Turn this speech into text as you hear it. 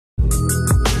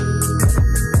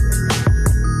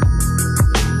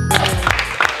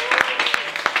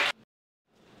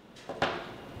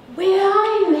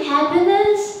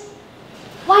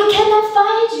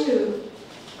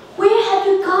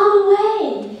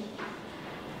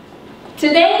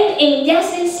Today in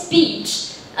Yaslin's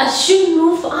speech, I should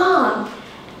move on.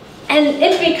 And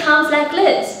it becomes like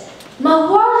this. My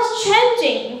world is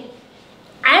changing.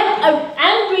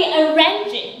 I'm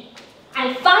rearranging.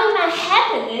 I find my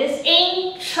happiness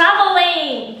in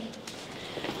traveling.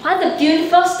 What a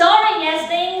beautiful story,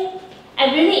 Yaslin.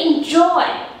 I really enjoy.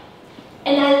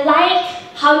 And I like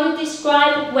how you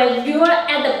describe when you are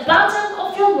at the bottom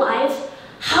of your life,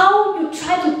 how you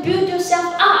try to build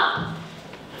yourself up.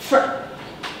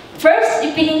 First,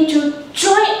 you begin to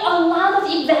join a lot of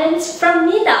events from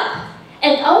Meetup,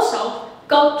 and also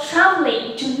go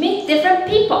traveling to meet different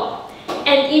people,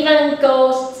 and even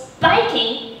go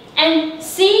biking and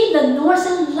see the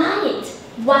northern light.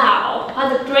 Wow,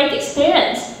 what a great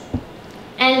experience.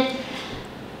 And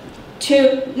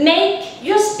to make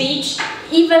your speech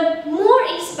even more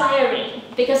inspiring,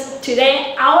 because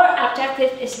today our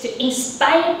objective is to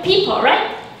inspire people,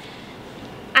 right?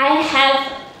 I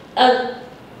have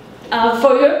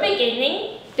for your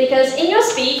beginning, because in your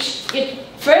speech,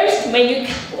 first when you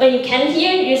come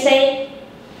here, you say,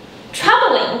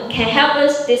 traveling can help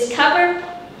us discover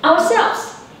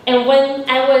ourselves. And when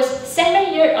I was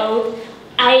 7 years old,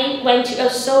 I went to a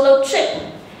solo trip.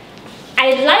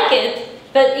 I like it,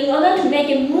 but in order to make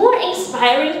it more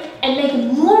inspiring and make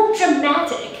it more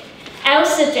dramatic, I would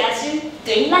suggest you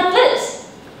doing like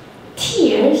this.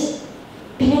 Tears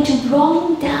began to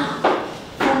roll down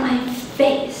from my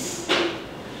face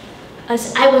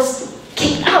as I was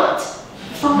kicked out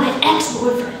from my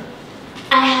ex-boyfriend.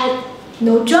 I had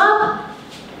no job,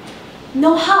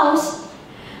 no house,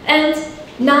 and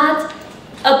not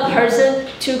a person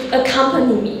to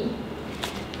accompany me.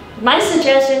 My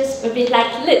suggestions would be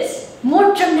like this,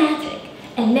 more dramatic,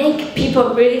 and make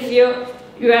people really feel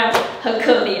you are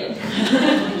Herculean.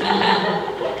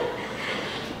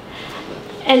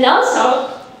 And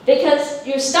also, because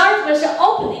you start with the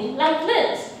opening like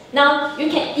this, now you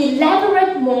can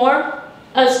elaborate more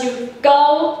as you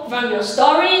go from your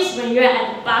stories when you're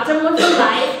at the bottom of your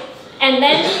life, and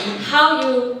then how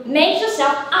you make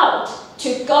yourself out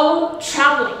to go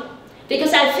traveling.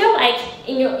 Because I feel like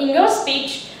in your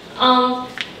speech, the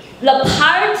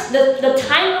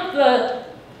time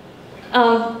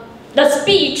of the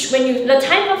speech, when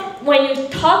you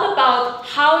talk about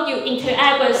how you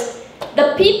interact with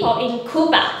the people in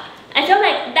Cuba, I feel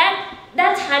like that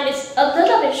time is a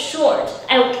little bit short.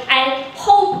 I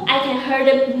hope I can hear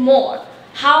it more.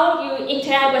 How you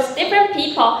interact with different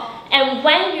people, and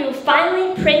when you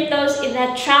finally print those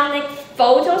electronic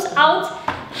photos out,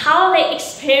 how they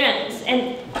experience.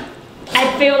 And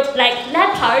I feel like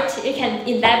that part you can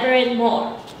elaborate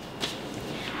more.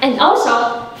 And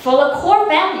also, for the core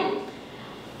value,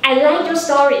 I like your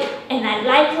story and I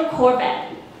like your core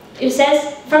value. It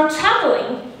says, from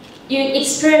traveling, you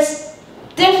experience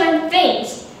different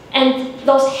things, and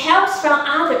those helps from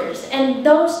others and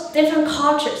those different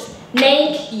cultures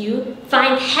make you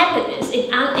find happiness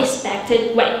in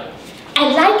unexpected way.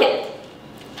 I like it.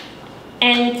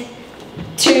 And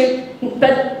to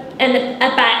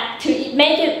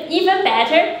make it even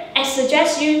better, I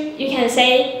suggest you can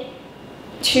say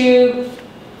to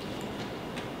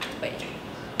wait.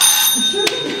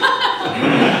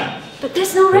 But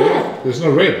there's no red. There's no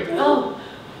red. Oh.